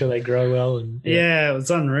 make sure they grow well. And it was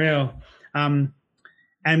unreal. And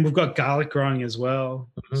we've got garlic growing as well.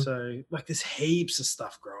 Mm-hmm. So like there's heaps of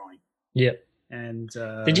stuff growing. Yep. And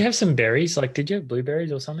did you have some berries? Like, did you have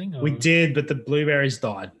blueberries or something? Or? We did, but the blueberries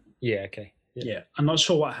died. Yeah. Okay. Yeah. I'm not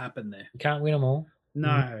sure what happened there. You can't win them all.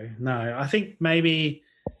 No. I think maybe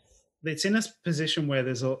it's in a position where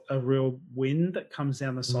there's a real wind that comes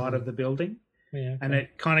down the side of the building. Yeah. Okay. And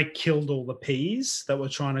it kind of killed all the peas that were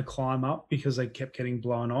trying to climb up because they kept getting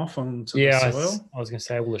blown off onto the soil. I was going to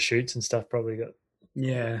say all the shoots and stuff probably got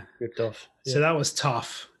ripped off. Yeah. So that was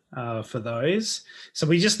tough. For those. So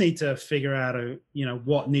we just need to figure out,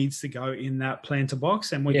 what needs to go in that planter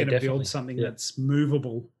box, and we're going to build something that's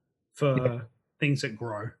movable for things that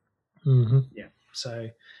grow. Mm-hmm. Yeah. So,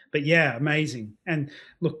 but yeah, amazing. And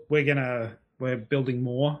look, we're building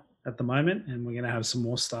more at the moment, and we're going to have some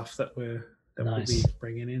more stuff that we'll be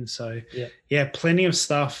bringing in. So plenty of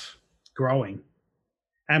stuff growing.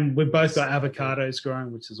 And we've both got avocados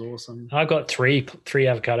growing, which is awesome. I've got three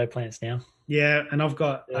avocado plants now. Yeah, and I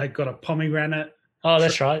got a pomegranate. Oh,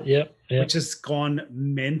 that's right. Yep. Which has gone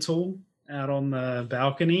mental out on the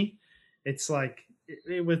balcony. It's like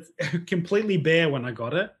it was completely bare when I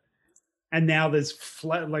got it, and now there's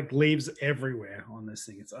flat like leaves everywhere on this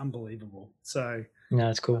thing. It's unbelievable. So no,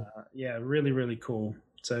 it's cool. Really, really cool.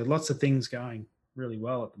 So lots of things going really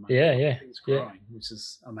well at the moment. Yeah. Things growing, which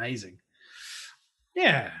is amazing.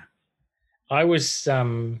 Yeah. I was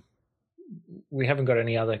we haven't got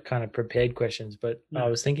any other kind of prepared questions, but I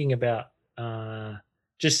was thinking about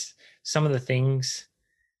just some of the things.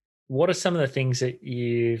 What are some of the things that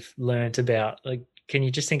you've learned about? Like, can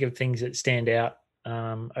you just think of things that stand out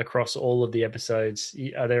across all of the episodes?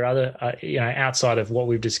 Are there other, outside of what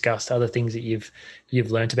we've discussed, other things that you've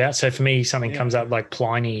learned about? So for me, something comes up like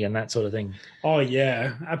Pliny and that sort of thing. Oh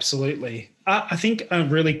yeah, absolutely. I think a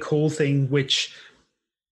really cool thing which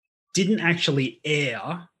didn't actually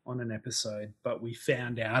air on an episode, but we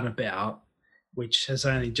found out about, which has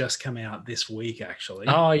only just come out this week, actually.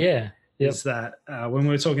 Oh, yeah. Yep. Is that when we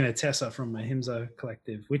were talking to Tessa from Ahimsa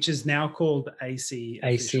Collective, which is now called AC.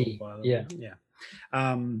 AC, by the way.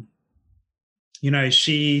 Yeah.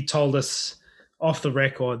 She told us off the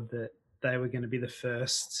record that they were going to be the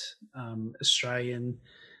first Australian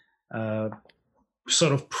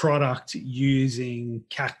sort of product using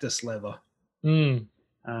cactus leather.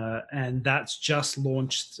 And that's just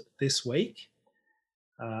launched this week.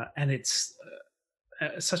 And it's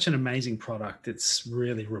such an amazing product. It's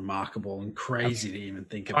really remarkable and crazy to even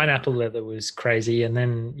think about. Pineapple leather was crazy. And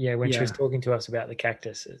then, when she was talking to us about the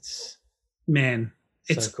cactus, it's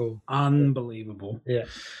so cool. Unbelievable. Yeah.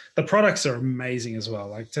 The products are amazing as well.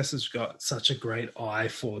 Like Tessa's got such a great eye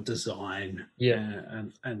for design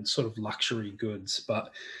and sort of luxury goods.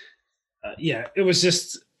 But it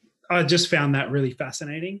was I just found that really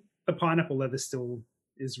fascinating. The pineapple leather still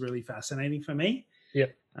is really fascinating for me.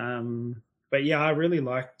 Yep. But I really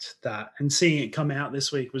liked that, and seeing it come out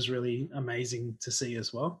this week was really amazing to see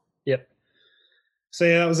as well. Yep. So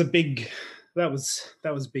that was big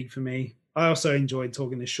for me. I also enjoyed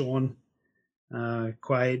talking to Sean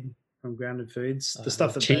Quaid from Grounded Foods. The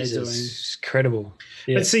stuff that they're doing, it's incredible.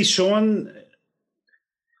 Yeah. But see, Sean,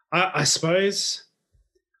 I suppose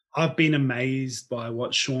I've been amazed by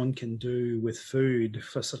what Sean can do with food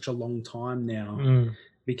for such a long time now,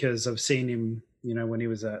 because I've seen him, when he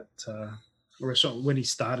was at restaurant, when he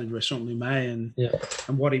started Restaurant Lumet,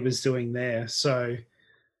 and what he was doing there. So,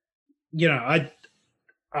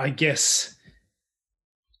 I guess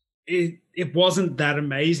it wasn't that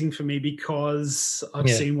amazing for me because I've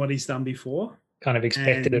seen what he's done before. Kind of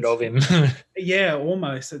expected it of him. Yeah,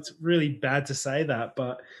 almost. It's really bad to say that,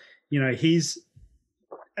 but he's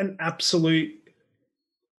an absolute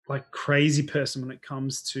crazy person when it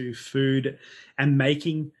comes to food and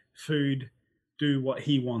making food do what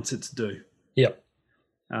he wants it to do. Yep.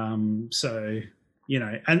 So,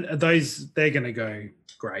 and those, they're going to go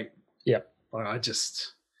great. Yep.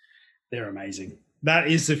 They're amazing. That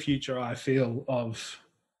is the future, I feel, of,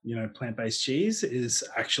 plant-based cheese is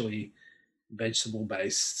actually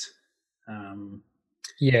vegetable-based.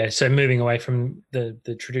 So moving away from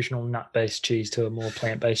the traditional nut-based cheese to a more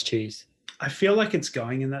plant-based cheese. I feel like it's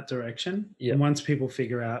going in that direction. Yep. And once people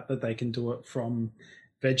figure out that they can do it from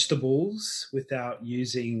vegetables without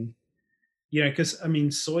using, because,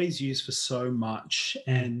 soy is used for so much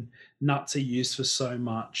and nuts are used for so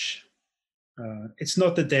much. It's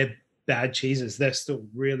not that they're bad cheeses. They're still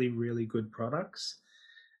really, really good products.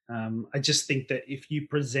 I just think that if you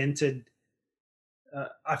presented,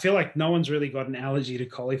 I feel like no one's really got an allergy to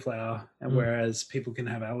cauliflower, and whereas people can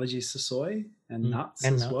have allergies to soy and nuts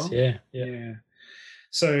as well. Yeah.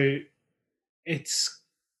 So it's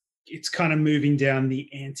kind of moving down the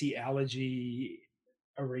anti-allergy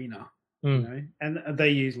arena, and they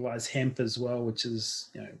utilize hemp as well, which is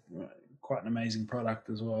quite an amazing product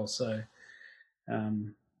as well. So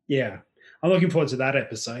I'm looking forward to that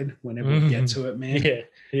episode whenever we get to it, man.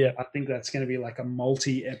 Yeah. I think that's going to be like a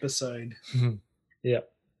multi-episode. Yeah.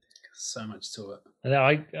 So much to it. And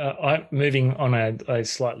I moving on a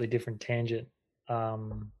slightly different tangent. I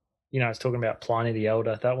was talking about Pliny the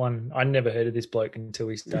Elder. That one, I never heard of this bloke until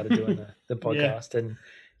we started doing the podcast. And,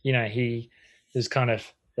 he was kind of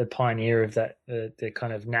the pioneer of that, the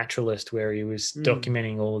kind of naturalist, where he was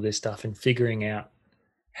documenting all of this stuff and figuring out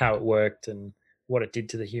how it worked and what it did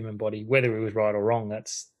to the human body. Whether he was right or wrong,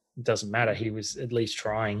 doesn't matter. He was at least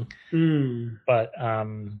trying. But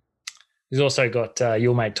he's also got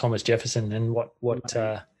your mate Thomas Jefferson, and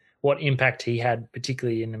what impact he had,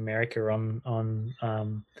 particularly in America, on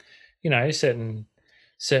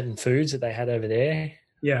certain foods that they had over there.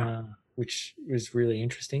 Yeah, which was really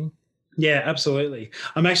interesting. Yeah, absolutely.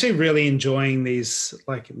 I'm actually really enjoying these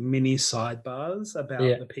mini sidebars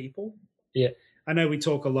about the people. Yeah. I know we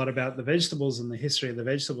talk a lot about the vegetables and the history of the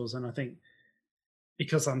vegetables, and I think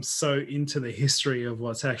because I'm so into the history of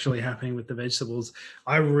what's actually happening with the vegetables,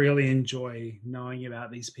 I really enjoy knowing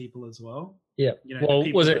about these people as well. Yeah.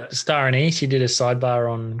 Was it Star Anise? You did a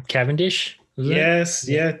sidebar on Cavendish? Yes.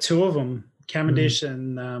 Yeah. Two of them, Cavendish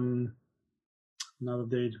and another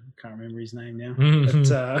dude. I can't remember his name now.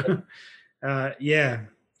 But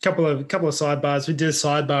couple of sidebars. We did a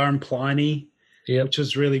sidebar on Pliny, which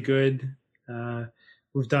was really good.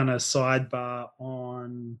 We've done a sidebar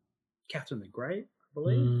on Catherine the Great, I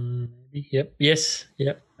believe. Yep. Yes.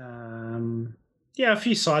 Yep. A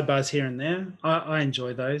few sidebars here and there. I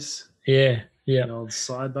enjoy those. Yeah. Yeah. The old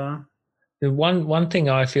sidebar. The one thing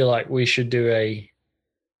I feel like we should do is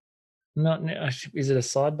it a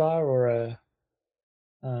sidebar or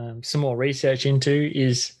some more research into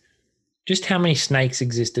is just how many snakes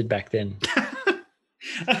existed back then.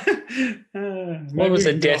 What was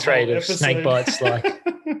the death rate of snake bites like?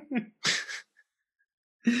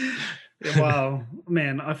 Wow,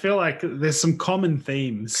 man, I feel like there's some common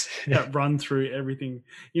themes that run through everything.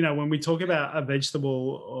 When we talk about a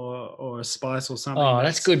vegetable or a spice or something. Oh,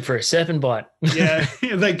 that's good for a serpent bite. Yeah,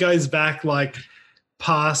 that goes back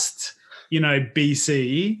past,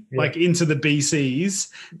 BC, into the BCs,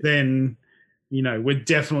 then, we're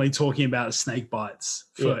definitely talking about snake bites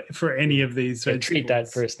for any of these vegetables. Treat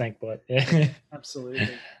that for a snake bite. Yeah, absolutely.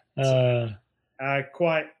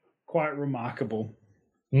 Quite remarkable.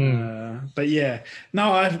 But yeah,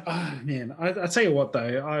 no, I tell you what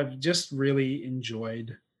though, I've just really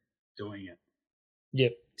enjoyed doing it.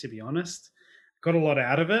 Yep. To be honest, got a lot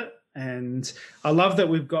out of it, and I love that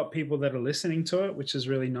we've got people that are listening to it, which is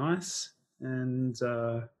really nice. And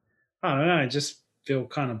I don't know, I just feel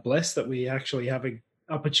kind of blessed that we actually have an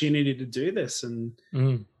opportunity to do this, and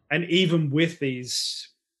even with these,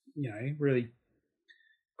 really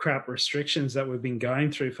crap restrictions that we've been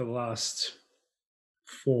going through for the last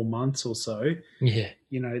 4 months or so, Yeah.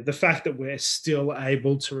 the fact that we're still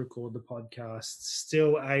able to record the podcast,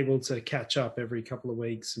 still able to catch up every couple of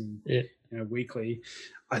weeks and weekly,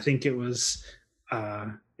 I think it was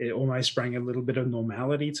it almost bring a little bit of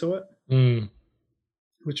normality to it,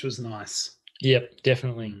 which was nice. Yep,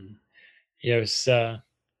 definitely. Yeah, it was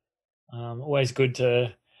always good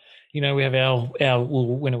to, we have our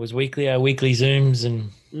when it was weekly, our weekly Zooms,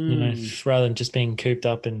 and rather than just being cooped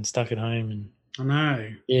up and stuck at home. And I know.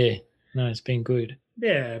 Yeah, no, it's been good.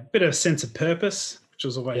 Yeah, a bit of a sense of purpose, which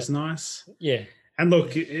was always nice. Yeah. And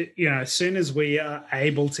look, as soon as we are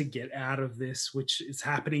able to get out of this, which is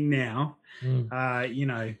happening now,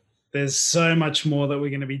 there's so much more that we're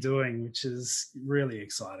going to be doing, which is really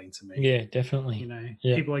exciting to me. Yeah, definitely.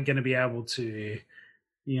 People are going to be able to,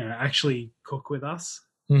 actually cook with us.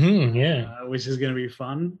 Mm-hmm, which is going to be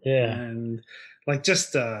fun. Yeah. And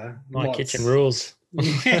just my kitchen rules.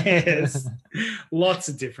 Yes. Lots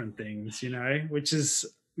of different things, which is,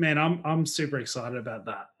 man, I'm super excited about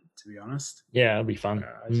that, to be honest. Yeah, it'll be fun.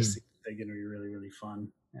 I just think they're going to be really, really fun.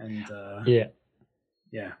 And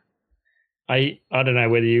yeah. I don't know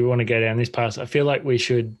whether you want to go down this path. I feel like we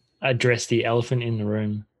should address the elephant in the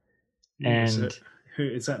room. And who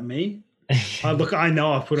is that? Me? Look, I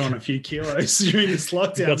know I put on a few kilos during this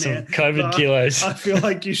lockdown. Got some COVID kilos. I feel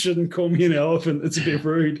like you shouldn't call me an elephant. It's a bit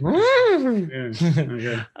rude.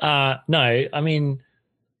 Okay. No, I mean,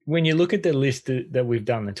 when you look at the list that we've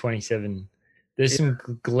done, the 27, there's some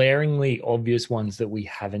glaringly obvious ones that we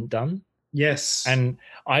haven't done. Yes. And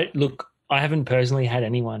I haven't personally had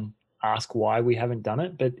anyone ask why we haven't done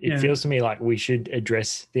it, but it feels to me like we should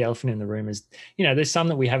address the elephant in the room as, there's some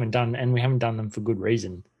that we haven't done, and we haven't done them for good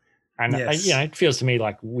reason. And it feels to me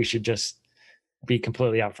like we should just be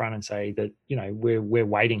completely upfront and say that we're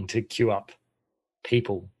waiting to queue up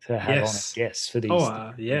people to have on as guests for these.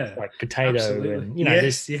 Like potato. Absolutely. And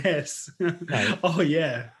yes. Oh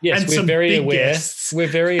yeah. Yes, and we're very aware. Guests. We're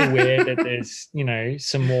very aware that there's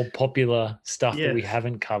some more popular stuff that we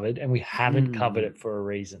haven't covered, and we haven't covered it for a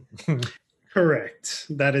reason. Correct.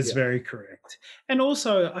 That is very correct. And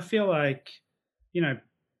also, I feel like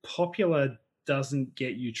popular doesn't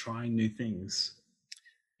get you trying new things.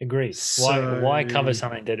 Agreed. Why cover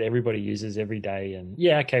something that everybody uses every day? And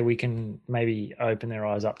we can maybe open their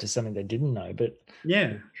eyes up to something they didn't know, but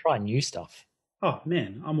try new stuff. Oh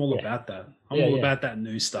man, I'm all about that. I'm all about that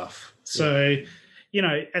new stuff. So,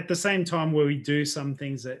 at the same time where we do some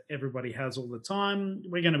things that everybody has all the time,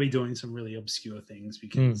 we're going to be doing some really obscure things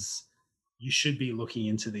because you should be looking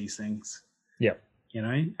into these things. Yeah.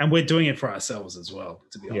 And we're doing it for ourselves as well,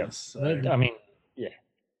 to be honest. So, I mean,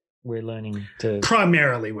 we're learning to.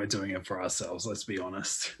 Primarily, we're doing it for ourselves. Let's be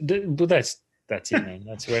honest. Well, that's it, man.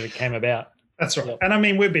 That's where it came about. That's right. Yep. And I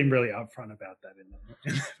mean, we've been really upfront about that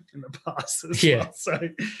in the past as well. So,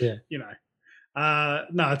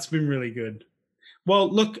 no, it's been really good. Well,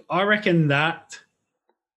 look, I reckon that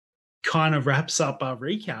kind of wraps up our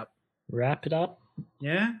recap. Wrap it up.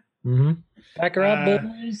 Yeah. Mm-hmm. Back her up,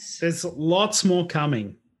 boys. There's lots more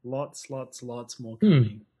coming. Lots more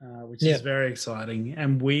coming, which is very exciting.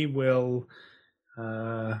 And we will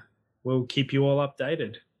we'll keep you all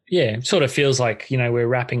updated. Yeah, it sort of feels like, we're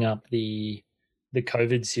wrapping up the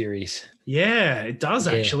COVID series. Yeah, it does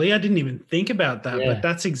actually. I didn't even think about that, but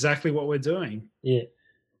that's exactly what we're doing. Yeah.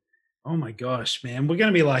 Oh my gosh, man. We're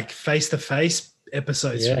going to be like face-to-face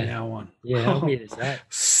episodes from now on. Yeah, how weird is that?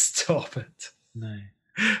 Stop it. No.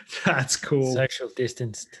 That's cool. Social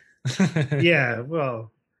distanced. Yeah,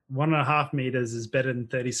 well, 1.5 meters is better than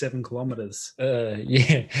 37 kilometers.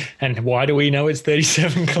 Yeah. And why do we know it's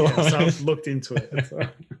 37 kilometers? So I've looked into it.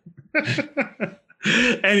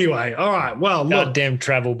 Anyway, all right. Well, look. Goddamn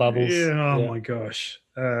travel bubbles. Yeah, my gosh.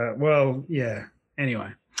 Anyway.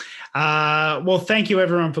 Well, thank you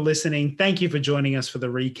everyone for listening. Thank you for joining us for the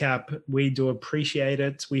recap. We do appreciate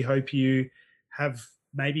it. We hope you have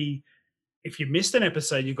maybe, if you missed an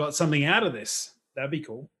episode, you got something out of this. That'd be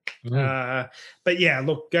cool. But yeah,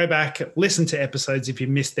 look, go back, listen to episodes if you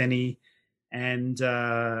missed any, and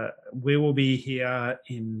we will be here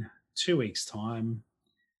in 2 weeks' time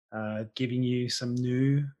giving you some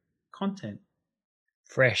new content.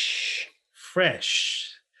 Fresh.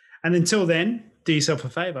 And until then, do yourself a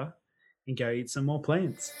favor and go eat some more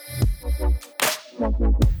plants.